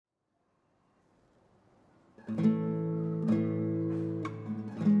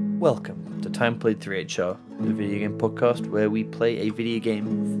Welcome to Time Played 3HR, the video game podcast where we play a video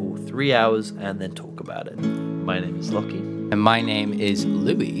game for 3 hours and then talk about it. My name is Lockie. And my name is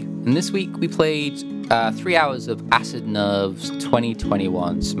Louis. And this week we played 3 hours of Acid Nerve's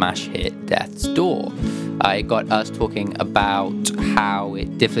 2021 smash hit Death's Door. It got us talking about how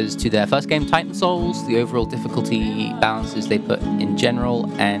it differs to their first game, Titan Souls, the overall difficulty balances they put in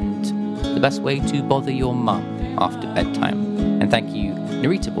general, and the best way to bother your mum after bedtime. And thank you,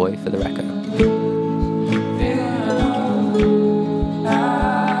 Narita Boy, for the record.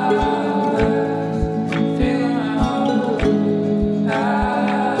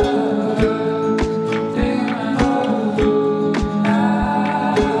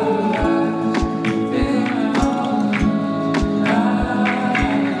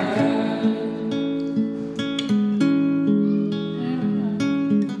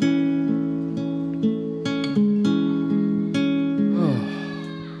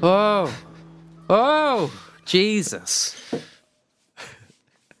 Jesus.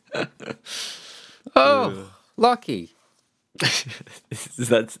 Lucky.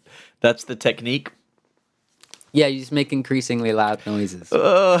 That's the technique Yeah, you just make increasingly loud noises.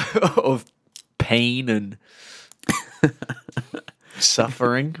 of pain and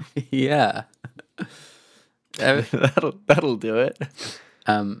suffering. Yeah. That'll do it.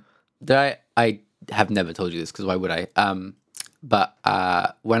 I have never told you this because why would I? But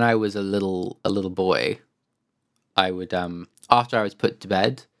when I was a little boy, I would after I was put to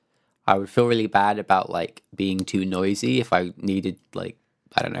bed, I would feel really bad about like being too noisy if I needed like,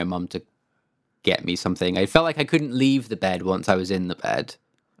 I don't know, mum to get me something. I felt like I couldn't leave the bed once I was in the bed.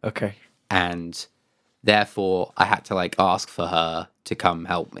 Okay. And therefore I had to like ask for her to come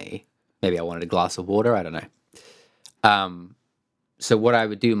help me. Maybe I wanted a glass of water, I don't know. So what I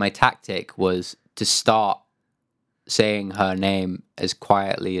would do, my tactic was to start saying her name as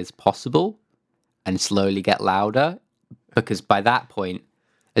quietly as possible and slowly get louder, because by that point,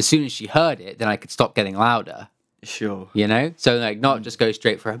 as soon as she heard it, then I could stop getting louder. Sure. You know? So like not just go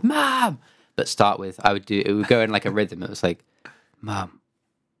straight for a mom, but start with, it would go in like a rhythm. It was like, mom,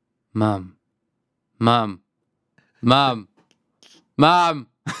 mom, mom, mom, mom.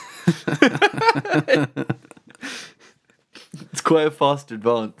 It's quite a fast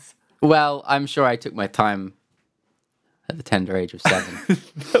advance. Well, I'm sure I took my time at the tender age of 7.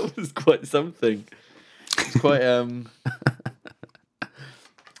 That was quite something. It's quite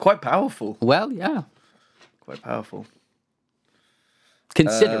quite powerful. Well, yeah. Quite powerful.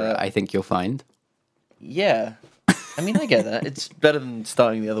 Considerate, I think you'll find. Yeah. I mean, I get that. It's better than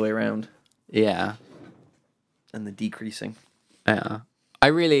starting the other way around Yeah. and the decreasing. Yeah.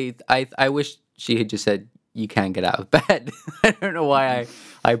 I wish she had just said, you can get out of bed. I don't know why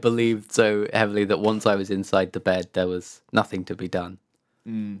I believed so heavily that once I was inside the bed, there was nothing to be done.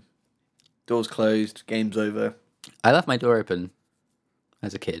 Doors closed, game's over. I left my door open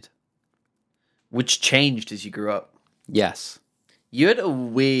as a kid. Which changed as you grew up. Yes. You had a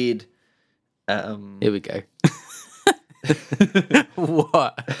weird... Here we go.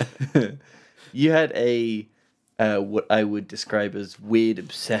 What? You had a what I would describe as weird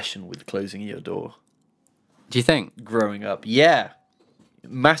obsession with closing your door. Do you think? Growing up. Yeah.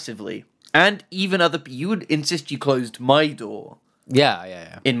 Massively. And even you would insist you closed my door.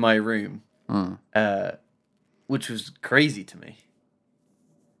 Yeah. In my room. Which was crazy to me.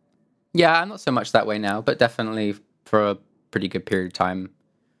 Yeah, I'm not so much that way now, but definitely for a pretty good period of time,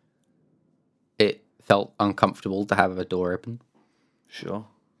 it felt uncomfortable to have a door open. Sure.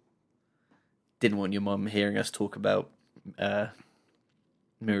 Didn't want your mum hearing us talk about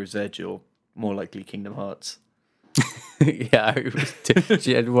Mirror's Edge or more likely Kingdom Hearts. Yeah,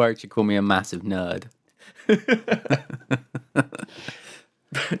 she had worried she'd call me a massive nerd.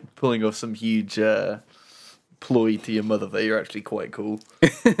 Pulling off some huge ploy to your mother that you're actually quite cool.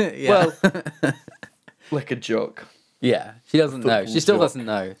 Yeah. Well, like a jock. Yeah, she doesn't know. She still jock. doesn't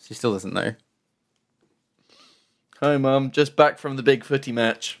know. She still doesn't know. Hi, Mum. Just back from the big footy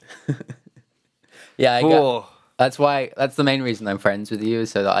match. Yeah, that's the main reason I'm friends with you, is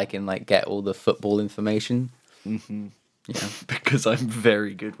so that I can like get all the football information. Mm-hmm. Yeah. Because I'm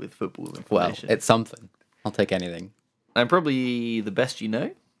very good with football Well, information. it's something. I'll take anything. I'm probably the best you know.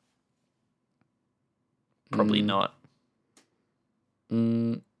 Probably not.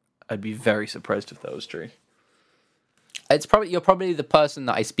 I'd be very surprised if that was true. You're probably the person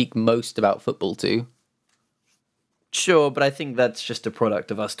that I speak most about football to. Sure, but I think that's just a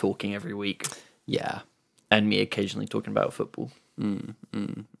product of us talking every week. Yeah. And me occasionally talking about football.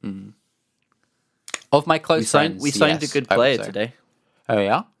 Of my close friends, we signed a good player today. Oh,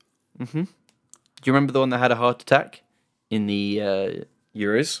 yeah? Mm-hmm. Do you remember the one that had a heart attack in the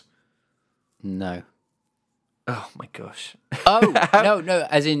Euros? No. Oh my gosh. Oh, no,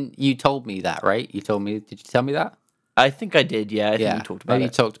 as in you told me that, right? Did you tell me that? I think I did, yeah. I think we talked about maybe it.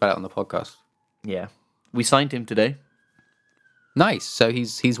 you talked about it on the podcast. Yeah. We signed him today. Nice. So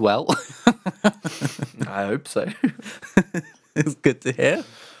he's well. I hope so. It's good to hear.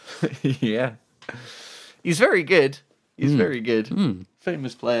 Yeah. He's very good. He's very good.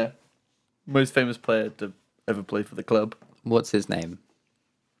 Famous player. Most famous player to ever play for the club. What's his name?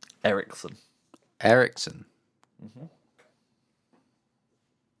 Ericsson. Ericsson. Mm-hmm.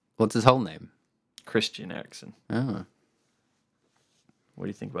 What's his whole name? Christian Eriksen. Oh. What do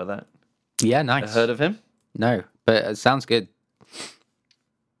you think about that? Yeah, nice. Heard of him? No, but it sounds good.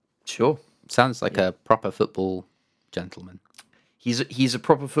 Sure. Sounds like a proper football gentleman. He's a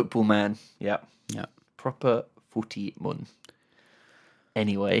proper football man. Yeah. Yeah. Proper footy mun.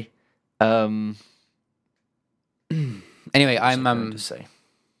 Anyway, Anyway, to say.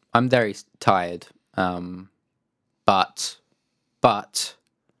 I'm very tired. But that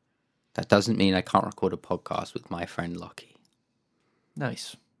doesn't mean I can't record a podcast with my friend Lockie.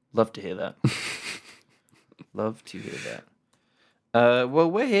 Nice. Love to hear that. Love to hear that. Well,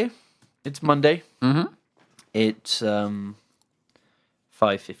 we're here. It's Monday. Mm-hmm. It's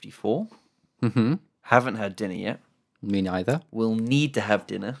 5:54. Mm-hmm. Haven't had dinner yet. Me neither. We'll need to have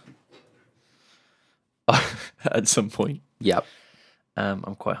dinner at some point. Yep.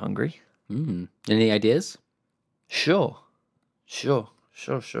 I'm quite hungry. Any ideas? Sure.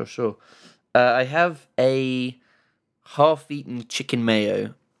 I have a half-eaten chicken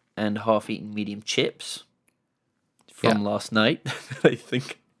mayo and half-eaten medium chips from last night. I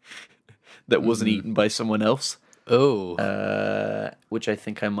think that wasn't eaten by someone else. Oh. Which I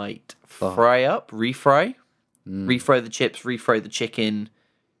think I might refry the chips, refry the chicken,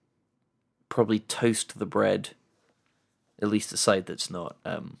 probably toast the bread, at least the side that's not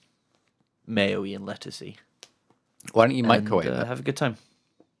mayo-y and lettucey. Why don't you microwave it? Have a good time.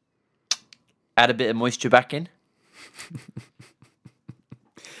 Add a bit of moisture back in.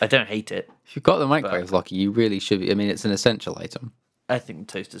 I don't hate it. If you've got the microwave, Lockie, you really should be. I mean, it's an essential item. I think the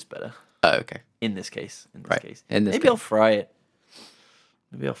toaster's better. Oh, okay. In this case. Maybe I'll fry it.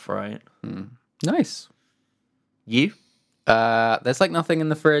 Nice. You? There's like nothing in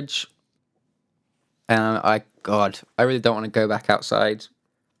the fridge. I really don't want to go back outside.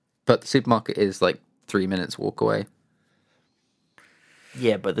 But the supermarket is like 3 minutes walk away.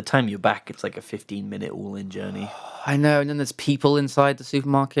 Yeah, by the time you're back, it's like a 15-minute all-in journey. I know, and then there's people inside the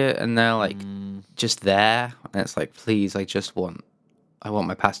supermarket, and they're like just there, and it's like, please, I want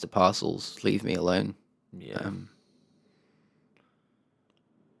my pasta parcels. Leave me alone. Yeah.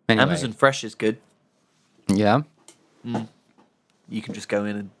 Anyway. Amazon Fresh is good. Yeah. You can just go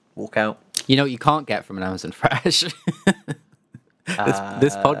in and walk out. You know what you can't get from an Amazon Fresh?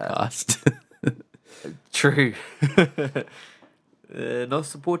 this podcast. True. Not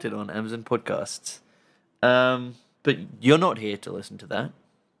supported on Amazon Podcasts. But you're not here to listen to that.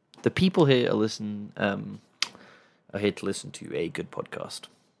 The people here are here to listen to a good podcast.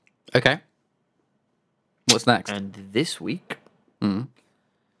 Okay. What's next? And this week,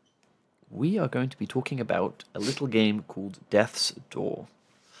 we are going to be talking about a little game called Death's Door.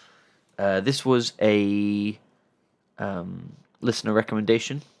 This was a listener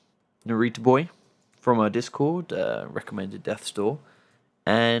recommendation. Narita Boy from our Discord recommended Death's Door,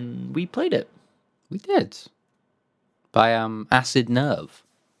 and we played it. We did. By Acid Nerve,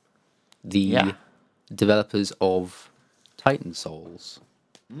 the developers of Titan Souls.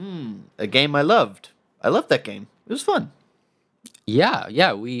 A game I loved. I loved that game. It was fun. Yeah.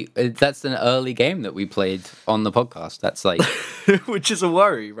 That's an early game that we played on the podcast. That's like, which is a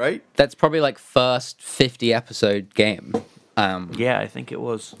worry, right? That's probably like first 50 episode game. Yeah, I think it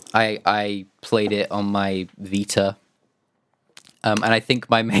was. I played it on my Vita, and I think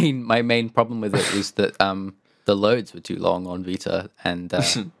my main problem with it was that the loads were too long on Vita, and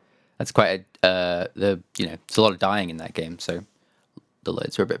that's quite it's a lot of dying in that game, so the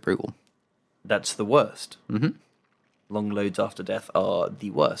loads are a bit brutal. That's the worst. Mm-hmm. Long loads after death are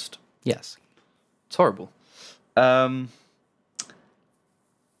the worst. Yes. It's horrible.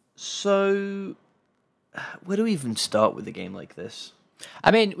 So, where do we even start with a game like this?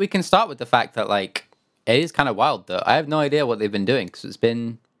 I mean, we can start with the fact that, like, it is kind of wild, though. I have no idea what they've been doing, because it's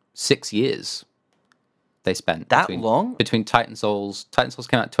been 6 years they spent. Long? Between Titan Souls. Titan Souls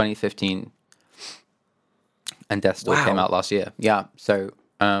came out in 2015, and Death's Door came out last year. Yeah, so...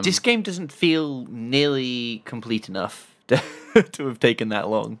 this game doesn't feel nearly complete enough to have taken that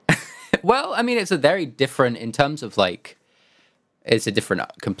long. Well, I mean, it's a very different, in terms of, like, it's a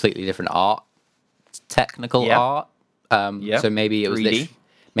completely different art, technical art. So maybe it was 3D.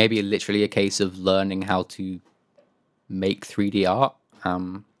 maybe literally a case of learning how to make 3D art.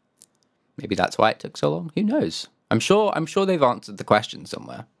 Maybe that's why it took so long. Who knows? I'm sure they've answered the question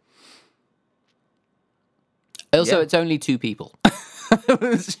somewhere. Also, Yeah. it's only 2 people.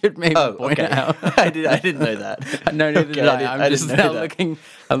 Should maybe point okay. out. I didn't know that. No, neither did I. I'm I just didn't know now that. looking.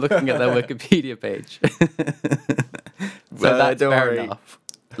 I'm looking at their Wikipedia page. So that's don't fair worry. enough.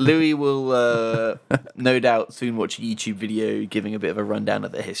 Louis will no doubt soon watch a YouTube video giving a bit of a rundown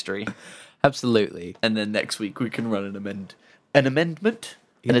of the history, Absolutely. and then next week we can run an amendment, an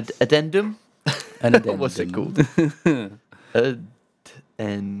Yes. addendum. An addendum. What's it called?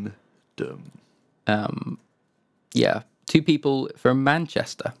 Addendum. Yeah, 2 people from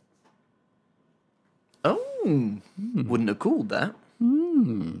Manchester. Oh, wouldn't have called that.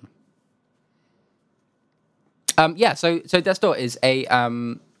 Yeah. So Death's Door is a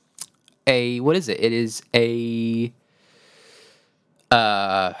what is it? It is a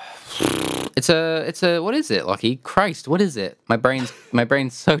it's a what is it, Lucky? Christ, what is it? My brain's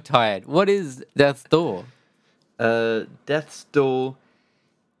so tired. What is Death's Door? Death's Door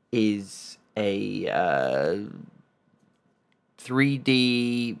is a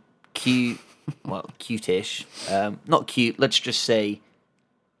 3D cute, well, cute-ish. Not cute. Let's just say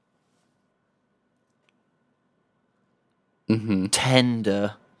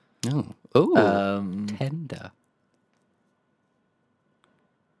tender. Oh, tender.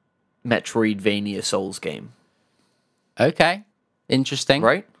 Metroidvania Souls game, Okay, interesting.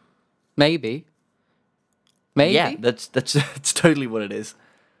 right? Maybe. Yeah, that's that's totally what it is.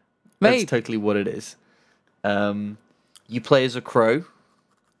 Maybe. That's totally what it is. You play as a crow.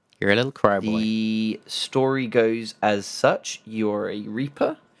 You're a little cry boy. The story goes as such. You're a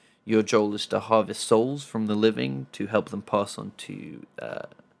reaper. Your goal is to harvest souls from the living to help them pass on to a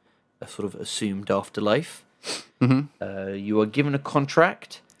sort of assumed afterlife. You are given a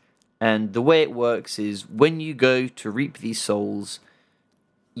contract, and the way it works is when you go to reap these souls,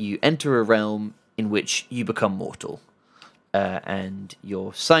 you enter a realm in which you become mortal. And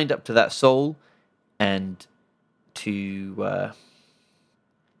you're signed up to that soul, and to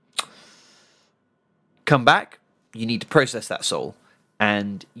come back, you need to process that soul,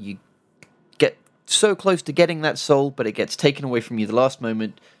 and you get so close to getting that soul, but it gets taken away from you the last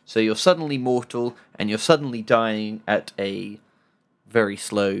moment, so you're suddenly mortal, and you're suddenly dying at a very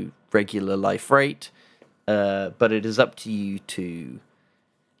slow, regular life rate, but it is up to you to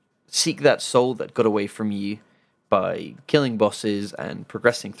seek that soul that got away from you by killing bosses and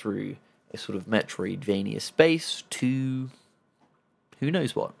progressing through a sort of Metroidvania space to who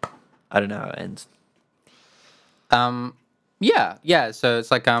knows what. I don't know how it ends. Yeah. So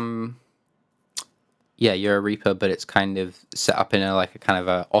it's like yeah, you're a reaper, but it's kind of set up in a kind of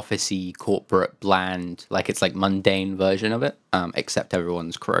a officey, corporate, bland, like it's like mundane version of it. Except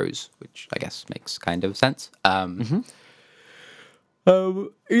everyone's crows, which I guess makes kind of sense.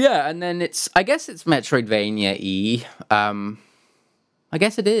 Yeah, and then I guess it's Metroidvania-y. I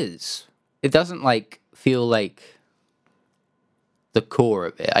guess it is. It doesn't feel like the core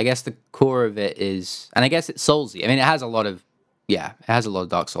of it. I guess the core of it is, and I guess it's Soulsy. I mean, it has a lot of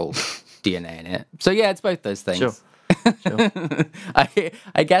Dark Souls DNA in it. So yeah, it's both those things. Sure.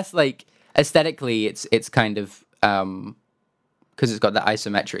 I guess aesthetically, it's kind of because it's got that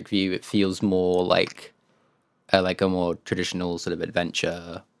isometric view. It feels more like a more traditional sort of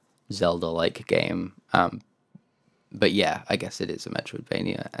adventure Zelda-like game. But yeah, I guess it is a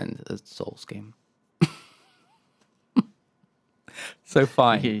Metroidvania and a Souls game. So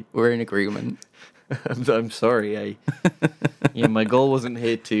fine, we're in agreement. I'm sorry. My goal wasn't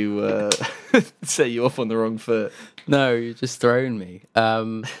here to set you off on the wrong foot. No, you're just throwing me.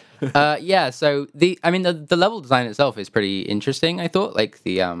 Yeah. So the level design itself is pretty interesting. I thought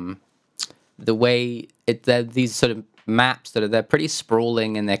the way they're these sort of maps they're pretty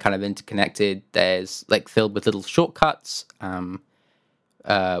sprawling and they're kind of interconnected. There's filled with little shortcuts,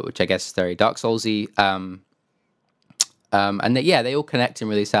 which I guess is very Dark Soulsy. And they all connect in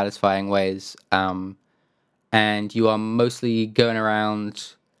really satisfying ways. And you are mostly going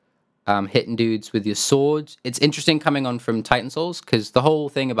around hitting dudes with your sword. It's interesting coming on from Titan Souls, because the whole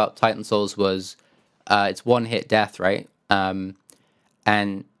thing about Titan Souls was it's one-hit death, right? And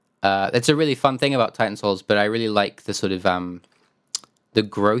it's a really fun thing about Titan Souls, but I really like the sort of the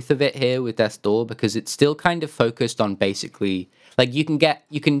growth of it here with Death's Door, because it's still kind of focused on basically you can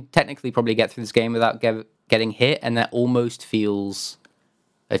technically probably get through this game without getting hit, and that almost feels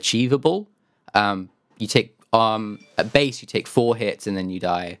achievable. You take at base you take 4 hits and then you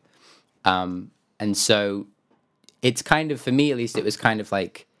die, and so it's kind of, for me at least, it was kind of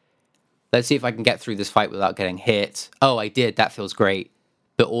let's see if I can get through this fight without getting hit. Oh, I did. That feels great.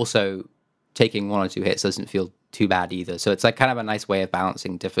 but also taking 1 or 2 hits doesn't feel too bad either. So it's like kind of a nice way of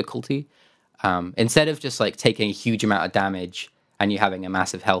balancing difficulty. Instead of just like taking a huge amount of damage and you having a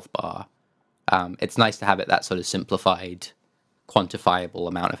massive health bar, it's nice to have it that sort of simplified, quantifiable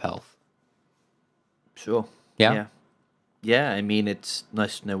amount of health. Sure. Yeah? Yeah, I mean, it's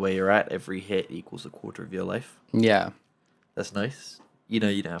nice to know where you're at. Every hit equals a quarter of your life. Yeah. That's nice. You know,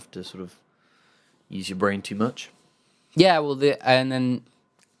 you don't have to sort of use your brain too much. Yeah, well, and then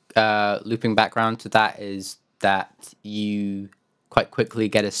looping back around to that is that you quite quickly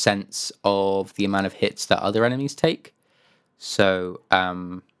get a sense of the amount of hits that other enemies take. So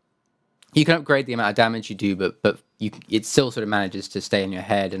you can upgrade the amount of damage you do, but it still sort of manages to stay in your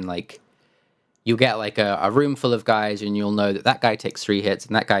head, and like you'll get like a room full of guys, and you'll know that guy takes 3 hits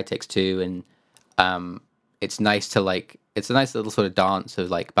and that guy takes 2, and it's nice to like. It's a nice little sort of dance of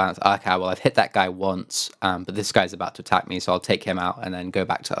like balance. Okay, well, I've hit that guy once, but this guy's about to attack me, so I'll take him out and then go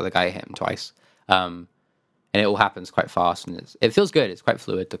back to the other guy, hit him twice. And it all happens quite fast, and it feels good. It's quite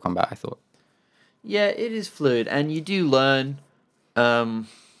fluid, the combat, I thought. Yeah, it is fluid, and you do learn.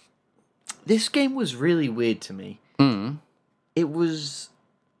 This game was really weird to me. It was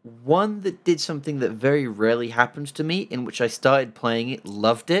one that did something that very rarely happens to me, in which I started playing it,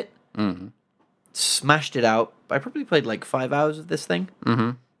 loved it, smashed it out. I probably played like 5 hours of this thing.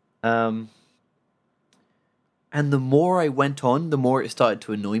 And the more I went on, the more it started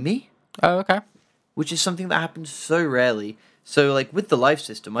to annoy me. Oh, okay. Which is something that happens so rarely. So, like, with the life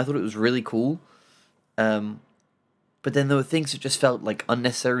system, I thought it was really cool. But then there were things that just felt, like,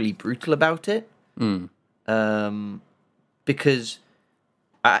 unnecessarily brutal about it. Because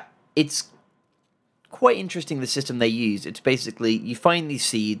it's quite interesting, the system they use. It's basically, you find these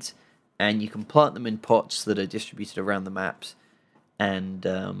seeds, and you can plant them in pots that are distributed around the maps. And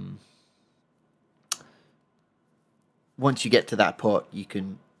once you get to that pot, you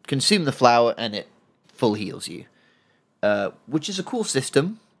can consume the flower, and it full heals you. Which is a cool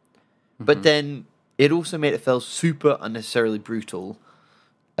system. But then it also made it feel super unnecessarily brutal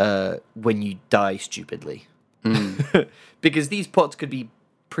when you die stupidly. Because these pots could be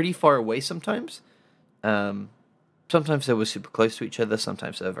pretty far away sometimes. Sometimes they were super close to each other,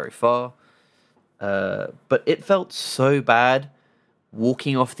 sometimes they were very far. But it felt so bad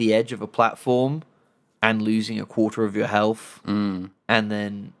walking off the edge of a platform and losing a quarter of your health and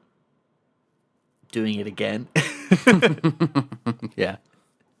then doing it again. Yeah.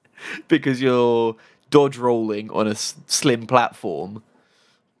 Because you're dodge rolling on a slim platform,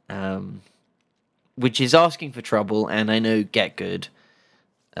 which is asking for trouble, and I know Get Good.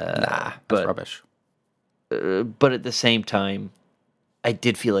 That's rubbish. But at the same time, I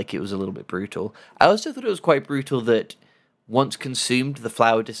did feel like it was a little bit brutal. I also thought it was quite brutal that once consumed, the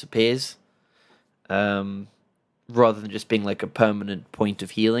flower disappears, rather than just being like a permanent point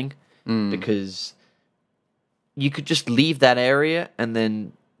of healing, because you could just leave that area and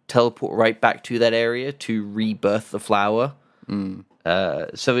then teleport right back to that area to rebirth the flower.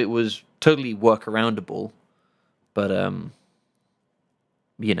 So it was totally workaroundable, but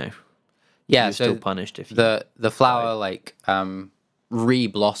you know. Yeah, You're so still punished if you the flower like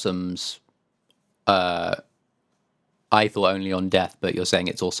re-blossoms. I thought only on death, but you're saying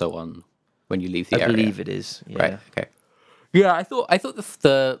it's also on when you leave the area. I believe it is. Yeah. Right. Okay. Yeah, I thought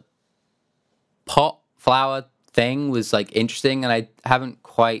the pot flower thing was like interesting, and I haven't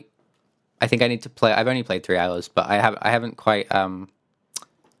quite. I think I need to play. I've only played 3 hours, but I haven't quite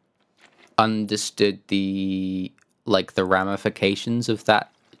understood the ramifications of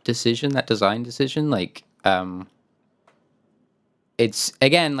that decision, that design decision. Like, it's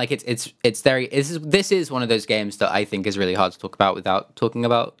again like it's very. This is one of those games that I think is really hard to talk about without talking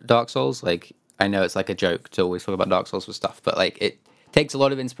about Dark Souls. Like, I know it's like a joke to always talk about Dark Souls with stuff, but like it takes a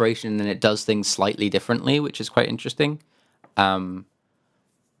lot of inspiration and it does things slightly differently, which is quite interesting. And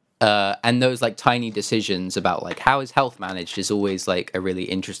those like tiny decisions about like how is health managed is always like a really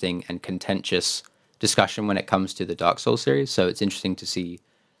interesting and contentious discussion when it comes to the Dark Souls series. So it's interesting to see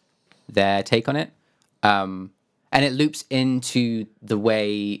their take on it. And it loops into the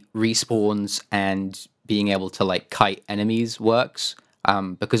way respawns and being able to like kite enemies works.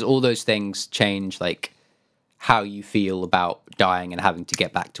 Because all those things change like how you feel about dying and having to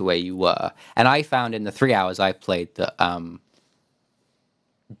get back to where you were. And I found in the 3 hours I played that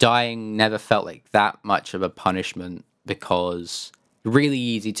dying never felt like that much of a punishment, because really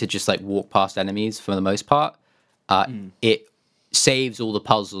easy to just like walk past enemies for the most part. It saves all the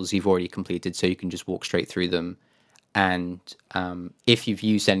puzzles you've already completed, so you can just walk straight through them. And if you've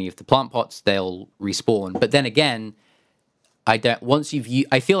used any of the plant pots, they'll respawn. But then again, I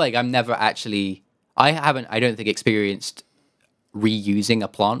feel like I'm never actually. I don't think experienced reusing a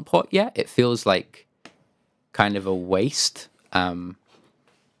plant pot yet. It feels like kind of a waste of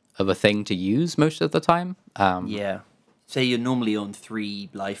a thing to use most of the time. Yeah. Say you're normally on 3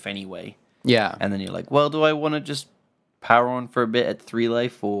 life anyway, Yeah. and then you're like, well, do I want to just power on for a bit at 3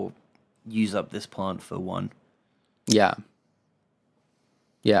 life or use up this plant for 1? Yeah.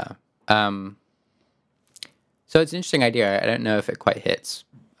 Yeah. So it's an interesting idea. I don't know if it quite hits.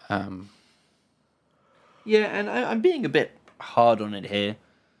 Yeah, and I'm being a bit hard on it here,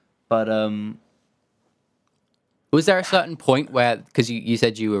 but Was there a certain point where, because you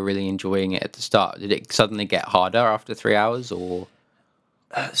said you were really enjoying it at the start, did it suddenly get harder after 3 hours, or?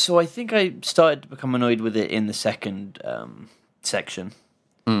 so I think I started to become annoyed with it in the second section.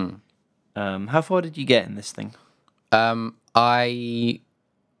 How far did you get in this thing? I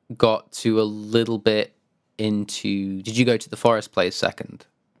got to a little bit into. Did you go to the forest place second?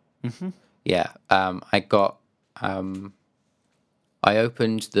 Mm-hmm. Yeah. I got. I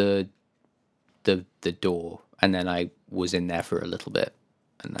opened the door, and then I was in there for a little bit,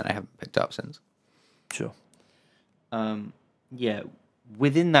 and then I haven't picked up since. Sure. Yeah,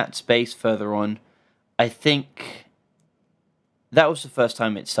 within that space further on, I think that was the first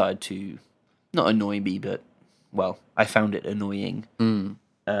time it started to not annoy me, but well, I found it annoying.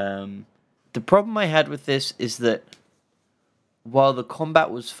 The problem I had with this is that while the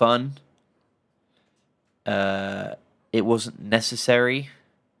combat was fun, it wasn't necessary,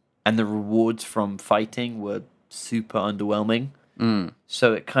 and the rewards from fighting were super underwhelming.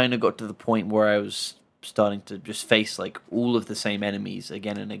 So it kind of got to the point where I was starting to just face like all of the same enemies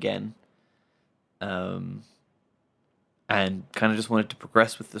again and again, and kind of just wanted to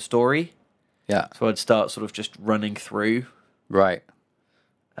progress with the story. Yeah. So I'd start sort of just running through, Right.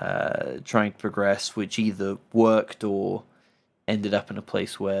 trying to progress, which either worked or ended up in a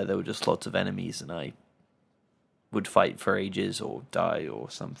place where there were just lots of enemies and I would fight for ages or die or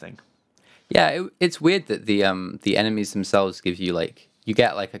something. Yeah, it's weird that the enemies themselves give you like you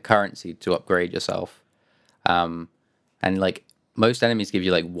get like a currency to upgrade yourself, and like most enemies give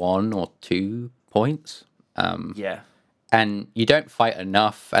you like 1 or 2 points. Yeah. And you don't fight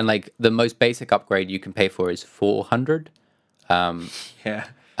enough, and like the most basic upgrade you can pay for is 400. Yeah.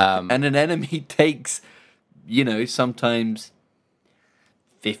 And an enemy takes, sometimes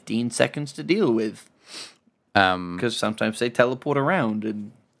 15 seconds to deal with. Because sometimes they teleport around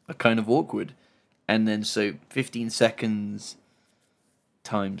and are kind of awkward. And then so 15 seconds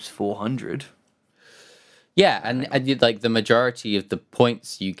times 400. Yeah, and you'd, like the majority of the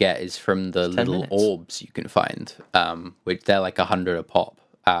points you get is from the 10 little minutes. orbs you can find, which they're like 100 a pop,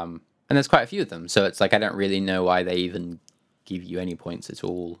 and there's quite a few of them. So it's like I don't really know why they even give you any points at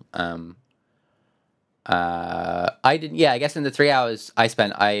all. I didn't. Yeah, I guess in the 3 hours I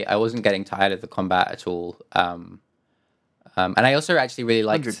spent, I wasn't getting tired of the combat at all. And I also actually really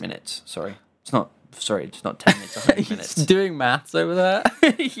liked 100 minutes. Sorry. It's not 10 minutes, 100 He's minutes. doing maths over there.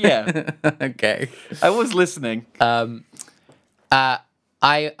 Yeah. Okay. I was listening. I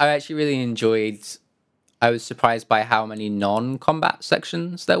actually really enjoyed. I was surprised by how many non-combat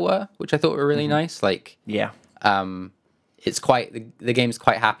sections there were, which I thought were really nice. Like, Yeah. it's quite the game's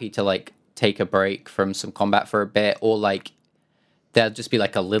quite happy to like take a break from some combat for a bit, or like there'll just be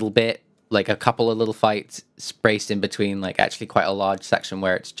like a little bit, like a couple of little fights spaced in between, like actually quite a large section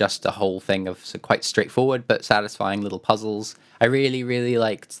where it's just a whole thing of quite straightforward but satisfying little puzzles. I really, really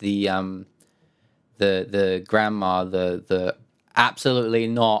liked the grandma, the absolutely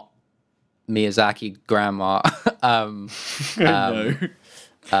not Miyazaki grandma. No.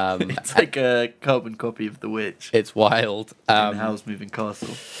 It's like a carbon copy of The Witch It's wild. in Howl's Moving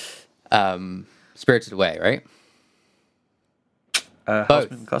Castle. Spirited Away, right? Howl's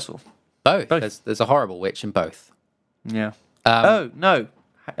Both. Moving Castle. Both. Both. There's a horrible witch in both. Yeah. Oh, no.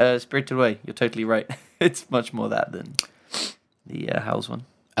 Spirited Away. You're totally right. It's much more that than the Howl's one.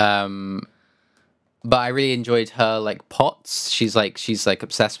 But I really enjoyed her like pots. She's like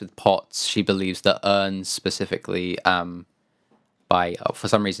obsessed with pots. She believes that urns specifically, by for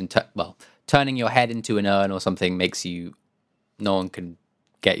some reason, turning your head into an urn or something makes you. No one can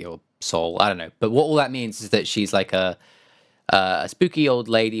get your soul. I don't know. But what all that means is that she's like a spooky old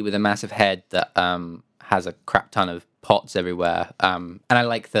lady with a massive head that has a crap ton of pots everywhere. And I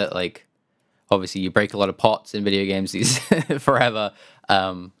like that, like, obviously you break a lot of pots in video games these forever.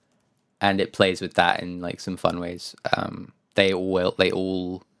 And it plays with that in like some fun ways. They all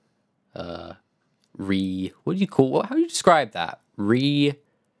what do you call, how do you describe that?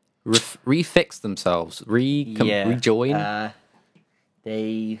 Refix themselves, rejoin.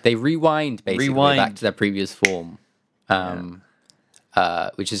 They rewind basically back to their previous form,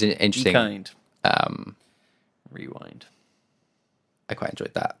 which is interesting. Kind. Rewind. I quite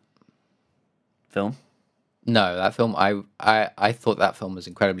enjoyed that. Film. No, that film, I thought that film was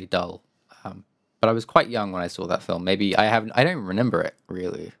incredibly dull. But I was quite young when I saw that film. Maybe I don't remember it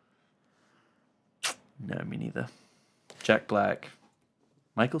really. No, me neither. Jack Black.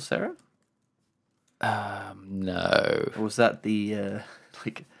 Michael Cera? No. Or was that the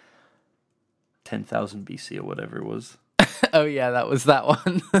like 10,000 BC or whatever it was? Oh yeah, that was that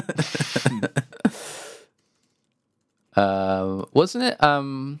one. Wasn't it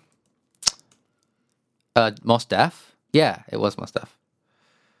Mos Def? Yeah, it was Mos Def.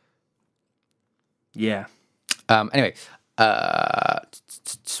 Yeah. Anyway, well,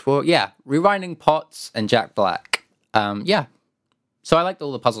 yeah, Rewinding Pots and Jack Black. Yeah. So I liked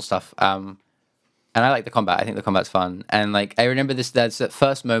all the puzzle stuff. And I like the combat. I think the combat's fun. And like I remember there's that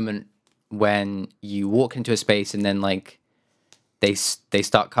first moment when you walk into a space and then like they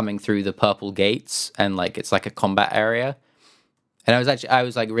start coming through the purple gates and like it's like a combat area. And I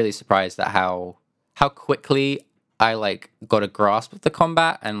was like really surprised at how quickly I like got a grasp of the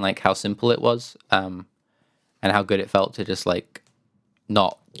combat and like how simple it was, and how good it felt to just like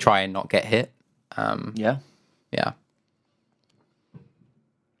not try and not get hit. Yeah. Yeah.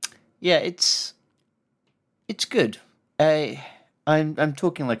 Yeah, it's good. I'm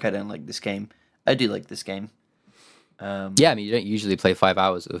talking like I don't like this game. I do like this game. Yeah, I mean you don't usually play 5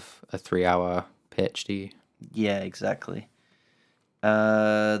 hours of a 3-hour pitch, do you? Yeah, exactly.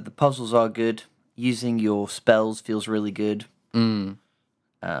 The puzzles are good. Using your spells feels really good. Being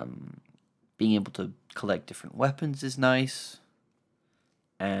able to collect different weapons is nice.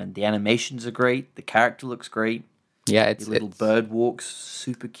 And the animations are great. The character looks great. Yeah, The little bird walks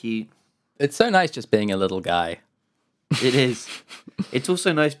super cute. It's so nice just being a little guy. It is. It's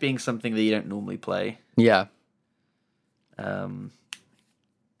also nice being something that you don't normally play. Yeah. And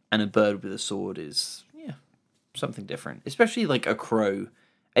a bird with a sword is something different. Especially like a crow.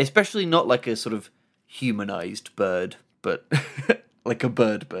 Especially not like a sort of humanized bird, but like a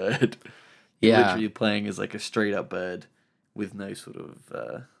bird. You're Yeah. literally playing as like a straight up bird with no sort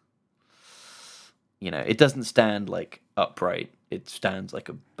of it doesn't stand like upright. It stands like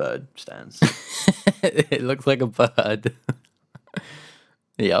a bird stands. It looks like a bird.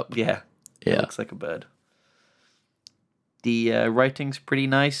 Yep. Yeah. It Yeah. looks like a bird. The writing's pretty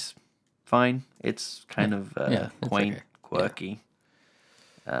nice. Fine. It's kind of it's quaint, okay. quirky.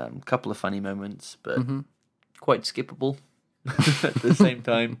 Couple of funny moments, but quite skippable at the same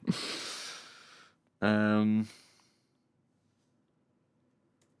time.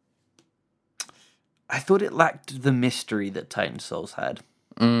 I thought it lacked the mystery that Titan Souls had.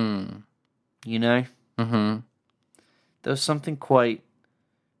 You know? Mm-hmm. There was something quite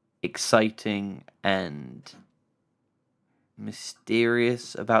exciting and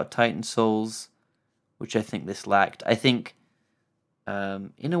mysterious about Titan Souls, which I think this lacked. I think,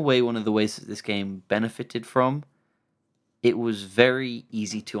 in a way, one of the ways that this game benefited from, it was very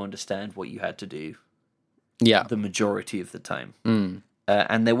easy to understand what you had to do. Yeah. The majority of the time.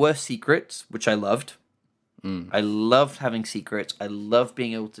 And there were secrets, which I loved. I loved having secrets. I loved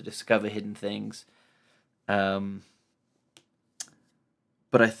being able to discover hidden things. But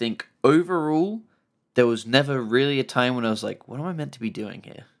I think overall, there was never really a time when I was like, what am I meant to be doing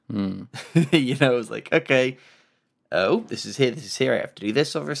here? It was like, okay, this is here. I have to do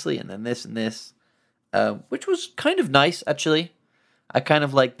this, obviously, and then this and this. Which was kind of nice, actually. I kind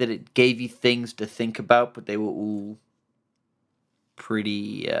of liked that it gave you things to think about, but they were all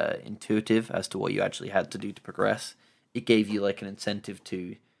pretty intuitive as to what you actually had to do to progress. It gave you like an incentive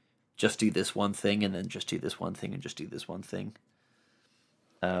to just do this one thing and then just do this one thing and just do this one thing.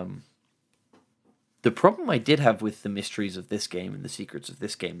 The problem I did have with the mysteries of this game and the secrets of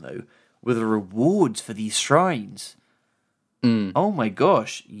this game, though, were the rewards for these shrines. Oh my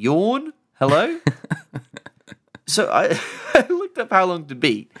gosh. Yawn? Hello? So I looked up how long to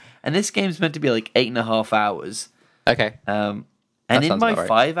beat, and this game's meant to be like 8.5 hours. Okay. And in sounds my about right.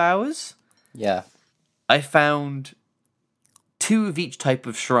 5 hours, Yeah. I found 2 of each type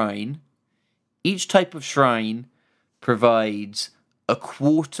of shrine. Each type of shrine provides a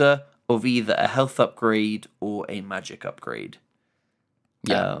quarter of either a health upgrade or a magic upgrade.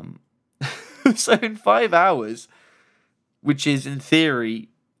 Yeah. So in 5 hours, which is in theory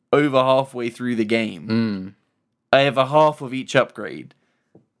over halfway through the game, I have a half of each upgrade.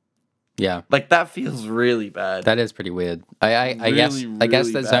 Yeah. Like, that feels really bad. That is pretty weird. I guess really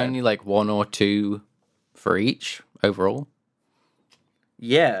there's bad. only like 1 or 2 for each overall.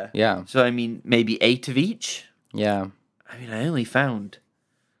 Yeah. Yeah. So, I mean, maybe 8 of each? Yeah. I mean, I only found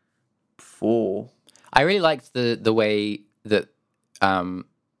 4. I really liked the way that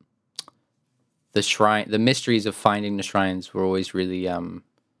the mysteries of finding the shrines were always really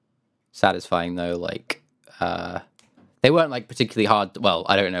satisfying though. Like they weren't like particularly hard. Well,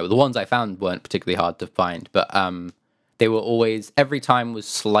 I don't know. The ones I found weren't particularly hard to find, but they were always, every time was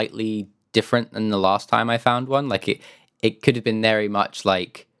slightly different than the last time I found one. Like it could have been very much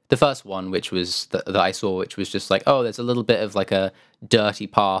like the first one, which was that I saw, which was just like, oh, there's a little bit of like a dirty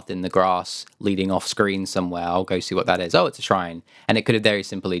path in the grass leading off screen somewhere. I'll go see what that is. Oh, it's a shrine. And it could have very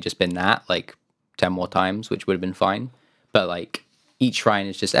simply just been that, like 10 more times, which would have been fine. But like each shrine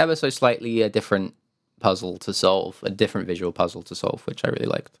is just ever so slightly a different puzzle to solve, a different visual puzzle to solve, which I really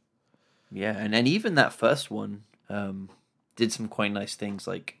liked. Yeah, and even that first one did some quite nice things.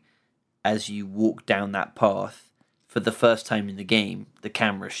 Like as you walk down that path for the first time in the game, the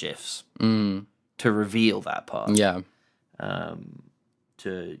camera shifts to reveal that path. Yeah.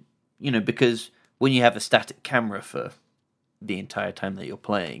 To because when you have a static camera for the entire time that you're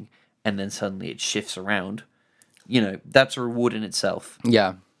playing, and then suddenly it shifts around, that's a reward in itself.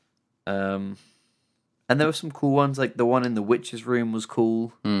 Yeah. And there were some cool ones, like the one in the witch's room was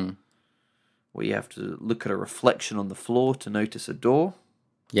cool, where you have to look at a reflection on the floor to notice a door.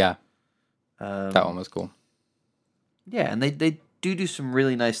 Yeah. That one was cool. Yeah, and they do some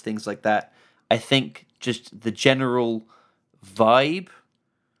really nice things like that. I think just the general vibe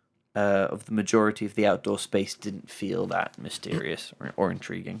of the majority of the outdoor space didn't feel that mysterious or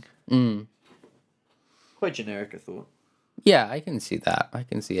intriguing. Quite generic, I thought. Yeah, I can see that. I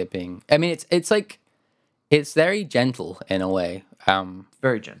can see it being. I mean, it's like it's very gentle in a way.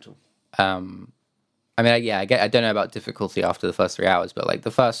 Very gentle. I mean, I don't know about difficulty after the first 3 hours, but like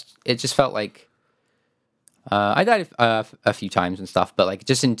it just felt like I died a few times and stuff, but like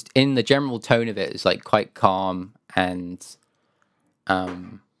just in the general tone of it is like quite calm and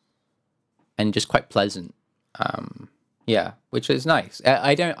just quite pleasant. Yeah, which is nice.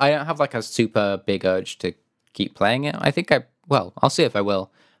 I don't have like a super big urge to keep playing it. I think I'll see if I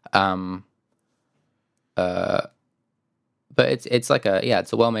will. But it's like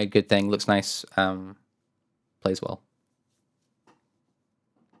it's a well-made good thing. Looks nice. Plays well.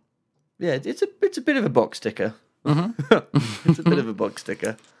 Yeah, it's a bit of a box ticker. It's a bit of a box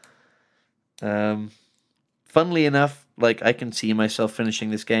ticker. Funnily enough, like I can see myself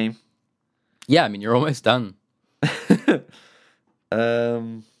finishing this game. Yeah, I mean you're almost done. I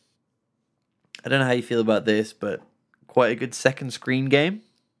don't know how you feel about this, but quite a good second screen game.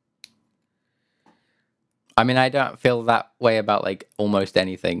 I mean, I don't feel that way about like almost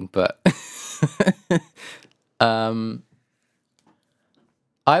anything, but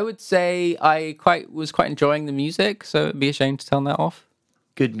I would say I was quite enjoying the music, so it'd be a shame to turn that off.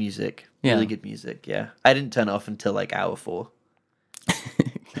 Good music, Yeah. Really good music. Yeah, I didn't turn it off until like hour 4.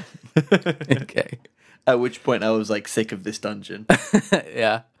 Okay. At which point I was like sick of this dungeon.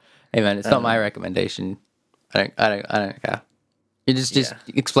 Yeah. Hey man, it's not my recommendation. I don't care. You just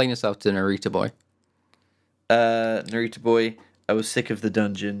explain yourself to Naruto Boy. Naruto Boy, I was sick of the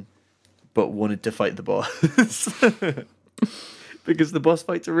dungeon, but wanted to fight the boss. Because the boss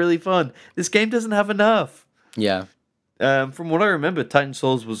fights are really fun. This game doesn't have enough. Yeah. From what I remember, Titan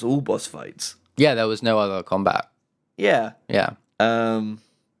Souls was all boss fights. Yeah, there was no other combat. Yeah. Yeah.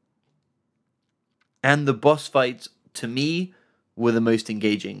 And the boss fights, to me, were the most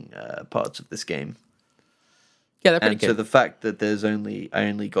engaging parts of this game. Yeah, they're pretty good. So the fact that I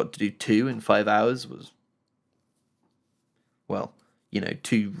only got to do 2 in 5 hours was, well,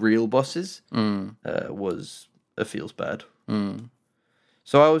 2 real bosses was feels bad.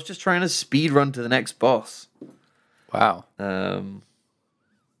 So I was just trying to speed run to the next boss. Wow.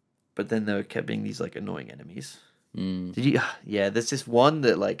 But then there kept being these like annoying enemies. Did you? Yeah, there's this one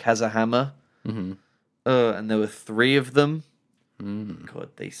that like has a hammer. And there were 3 of them. God,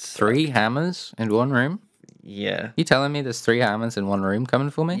 they suck. 3 hammers in one room? Yeah. You telling me there's 3 hammers in one room coming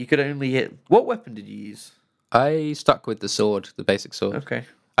for me? You could only hit. What weapon did you use? I stuck with the sword, the basic sword. Okay.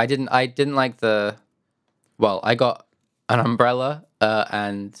 I didn't like the. Well, I got an umbrella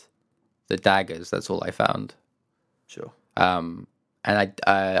and the daggers. That's all I found. Sure. And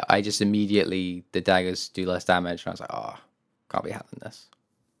I just immediately, the daggers do less damage, and I was like, oh, can't be having this.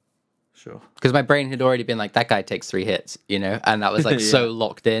 Sure. Because my brain had already been like, that guy takes 3 hits, and that was like so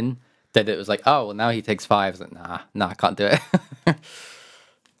locked in that it was like, oh, well, now he takes 5. I was like, nah, I can't do it.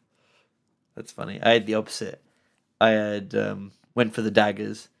 That's funny. I had the opposite. I had went for the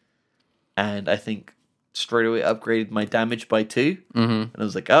daggers, and I think straight away upgraded my damage by 2. And I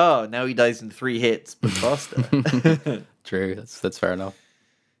was like, oh, now he dies in 3 hits, but faster. True, that's fair enough.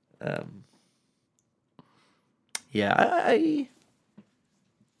 Yeah,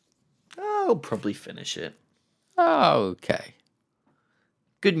 I'll probably finish it. Okay.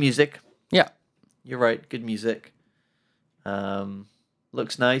 Good music. Yeah. You're right. Good music.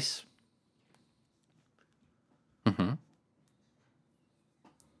 Looks nice. Mm-hmm.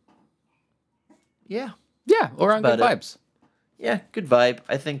 Yeah. Yeah, all around good about it. vibes. Yeah, good vibe.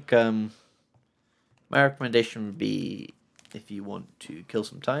 I think my recommendation would be if you want to kill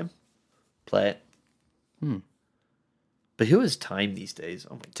some time, play it. But who has time these days?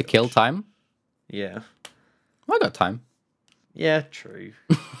 Oh my To kill gosh. time? Yeah. I got time. Yeah, true.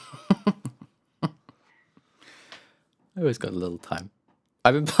 I always got a little time.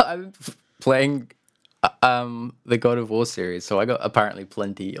 I've been playing the God of War series, so I got apparently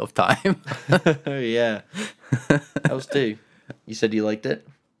plenty of time. Yeah. How's two? You said you liked it?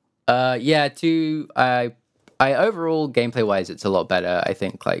 Yeah, two. I overall gameplay wise, it's a lot better. I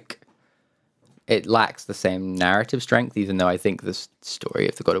think like it lacks the same narrative strength, even though I think the story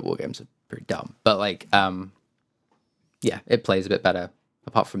of the God of War games are pretty dumb. But like, yeah, it plays a bit better.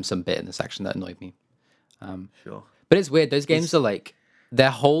 Apart from some bit in the section that annoyed me. Sure. But it's weird. Those games are like their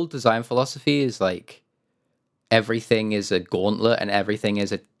whole design philosophy is like everything is a gauntlet and everything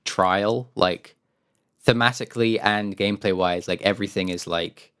is a trial. Like thematically and gameplay wise, like everything is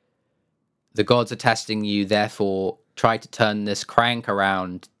like the gods are testing you, therefore try to turn this crank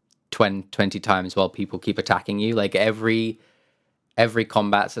around 20 times while people keep attacking you. Like every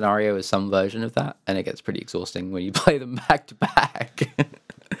combat scenario is some version of that, and it gets pretty exhausting when you play them back to back.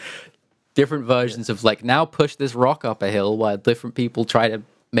 Different versions of like, now push this rock up a hill while different people try to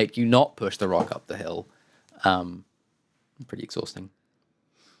make you not push the rock up the hill. Pretty exhausting.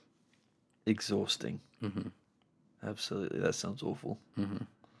 Exhausting. Mm-hmm. Absolutely. That sounds awful. Mm-hmm.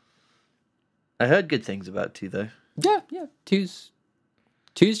 I heard good things about two, though. Yeah. Two's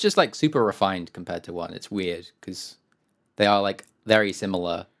just like super refined compared to one. It's weird because they are like very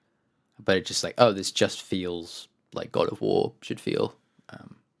similar, but it's just like, oh, this just feels like God of War should feel.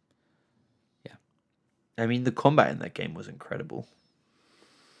 Yeah. I mean, the combat in that game was incredible.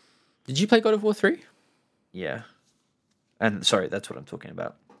 Did you play God of War 3? Yeah. And sorry, that's what I'm talking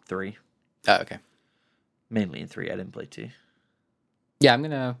about. 3. Oh, okay. Mainly in 3. I didn't play 2. Yeah, I'm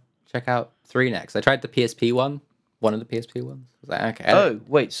gonna check out 3 next. I tried the PSP one of the PSP ones. I was like, okay. Oh,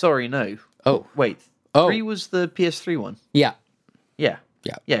 wait, sorry, no. Oh. Wait. Oh. 3 was the PS3 one. Yeah. Yeah.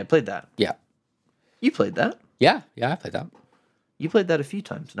 Yeah. Yeah, I played that. Yeah. You played that? Yeah, I played that. You played that a few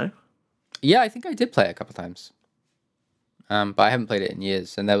times, no? Yeah, I think I did play it a couple times. But I haven't played it in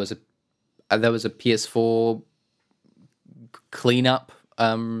years. And there was a PS4 cleanup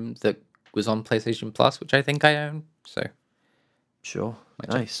that was on PlayStation Plus, which I think I own. So Sure.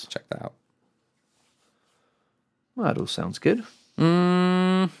 Nice. check that out. Well, that all sounds good.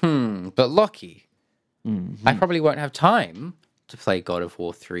 But Lockie, I probably won't have time to play God of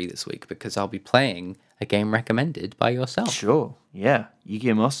War 3 this week because I'll be playing a game recommended by yourself. Sure. Yeah.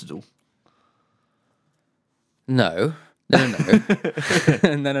 Yu-Gi-Oh! Master Duel. No. No.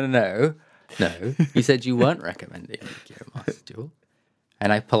 You said you weren't recommending Yu-Gi-Oh! Master Duel.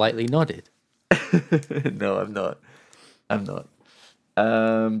 And I politely nodded. No, I'm not.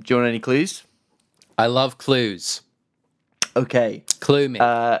 Do you want any clues? I love clues. Okay. Clue me.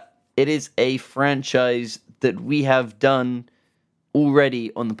 It is a franchise that we have done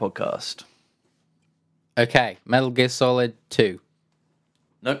already on the podcast. Okay. Metal Gear Solid 2.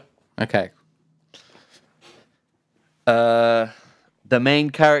 Nope. Okay. The main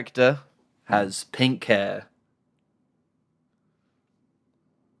character has pink hair.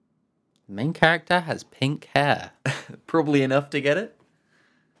 The main character has pink hair. Probably enough to get it.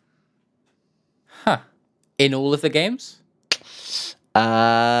 Huh. In all of the games?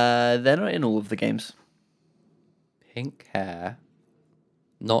 They're not in all of the games. Pink hair.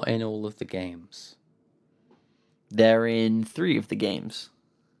 Not in all of the games. They're in 3 of the games.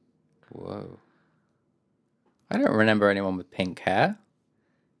 Whoa. I don't remember anyone with pink hair.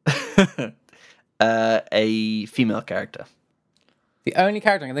 A female character. The only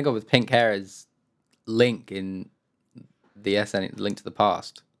character I can think of with pink hair is Link in the SN Link to the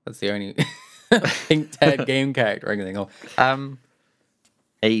Past. That's the only pink-haired game character I can think of.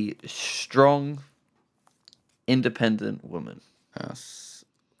 A strong, independent woman. Yes.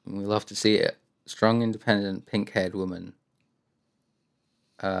 We love to see it. Strong, independent, pink-haired woman.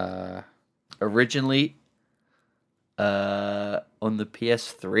 Originally on the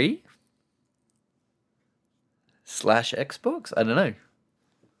PS3 / Xbox? I don't know.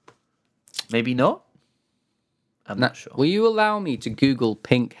 Maybe not? I'm not sure. Will you allow me to Google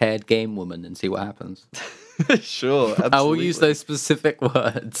pink-haired game woman and see what happens? Sure, absolutely. I will use those specific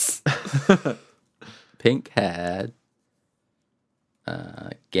words. Pink-haired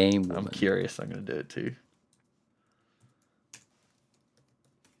game woman. I'm curious. I'm going to do it too.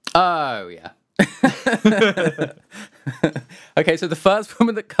 Oh, yeah. Okay, so the first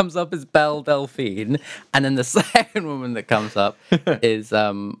woman that comes up is Belle Delphine, and then the second woman that comes up is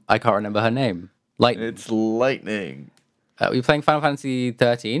I can't remember her name. Lightning. It's Lightning. Are you playing Final Fantasy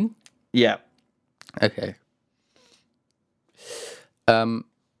 13? Yeah. Okay.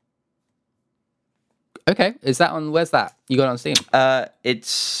 Okay, is that on? Where's that? You got it on Steam?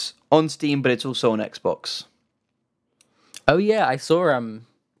 It's on Steam, but it's also on Xbox. Oh yeah, I saw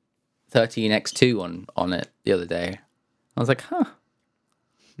 13x2 on it the other day. I was like, huh.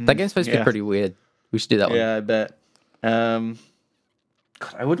 That game's supposed to be yeah. pretty weird. We should do that one. Yeah, I bet. God,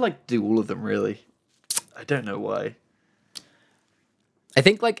 I would like to do all of them, really. I don't know why. I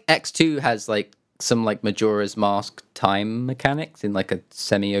think like X2 has like some like Majora's Mask time mechanics in like a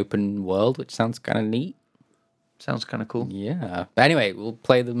semi-open world, which sounds kind of neat. Sounds kind of cool. Yeah. But anyway, we'll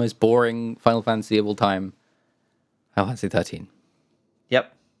play the most boring Final Fantasy of all time. Final Fantasy 13.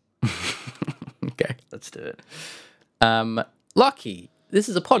 Yep. Okay. Let's do it. Lucky. This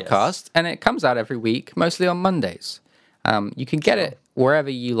is a podcast, and it comes out every week, mostly on Mondays. You can get it wherever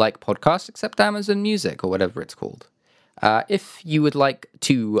you like podcasts, except Amazon Music or whatever it's called. If you would like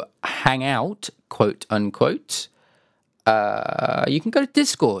to hang out, quote unquote, you can go to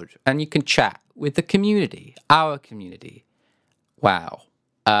Discord and you can chat with the community, our community. Wow.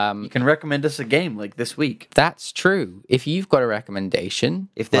 You can recommend us a game like this week. That's true. If you've got a recommendation,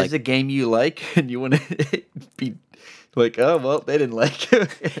 If there's a game you like and you want to be like, oh, well, they didn't like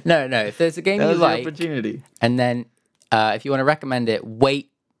it. no, if there's a game That you was the like, opportunity. and then if you want to recommend it, wait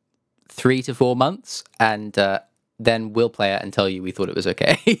 3 to 4 months, and then we'll play it and tell you we thought it was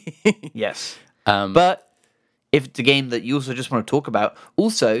okay. Yes. But if it's a game that you also just want to talk about,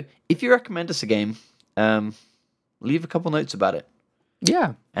 also, if you recommend us a game, leave a couple notes about it.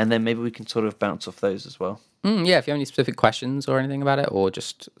 Yeah. And then maybe we can sort of bounce off those as well. Yeah, if you have any specific questions or anything about it, or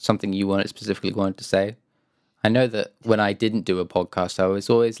just something you specifically wanted to say. I know that when I didn't do a podcast, I was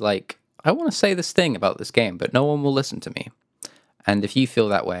always like, I want to say this thing about this game, but no one will listen to me. And if you feel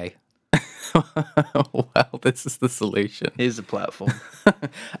that way, well, this is the solution. Here's the platform.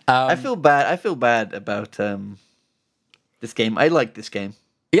 I feel bad about this game. I like this game.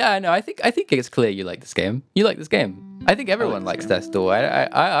 Yeah, I know. I think it's clear you like this game. You like this game. I think everyone likes Death's Door.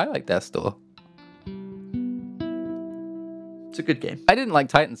 I like Death's Door. It's a good game. I didn't like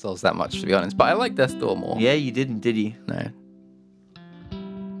Titan Souls that much, to be honest, but I like Death's Door more. Yeah, you didn't, did you? No.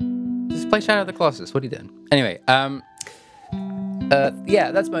 Just play Shadow of the Colossus. What are you doing? Anyway,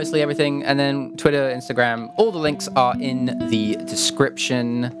 yeah, that's mostly everything. And then Twitter, Instagram, all the links are in the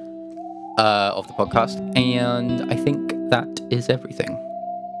description of the podcast. And I think that is everything.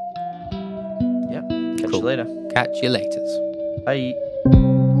 Yep. Catch you later. Catch you later. Bye.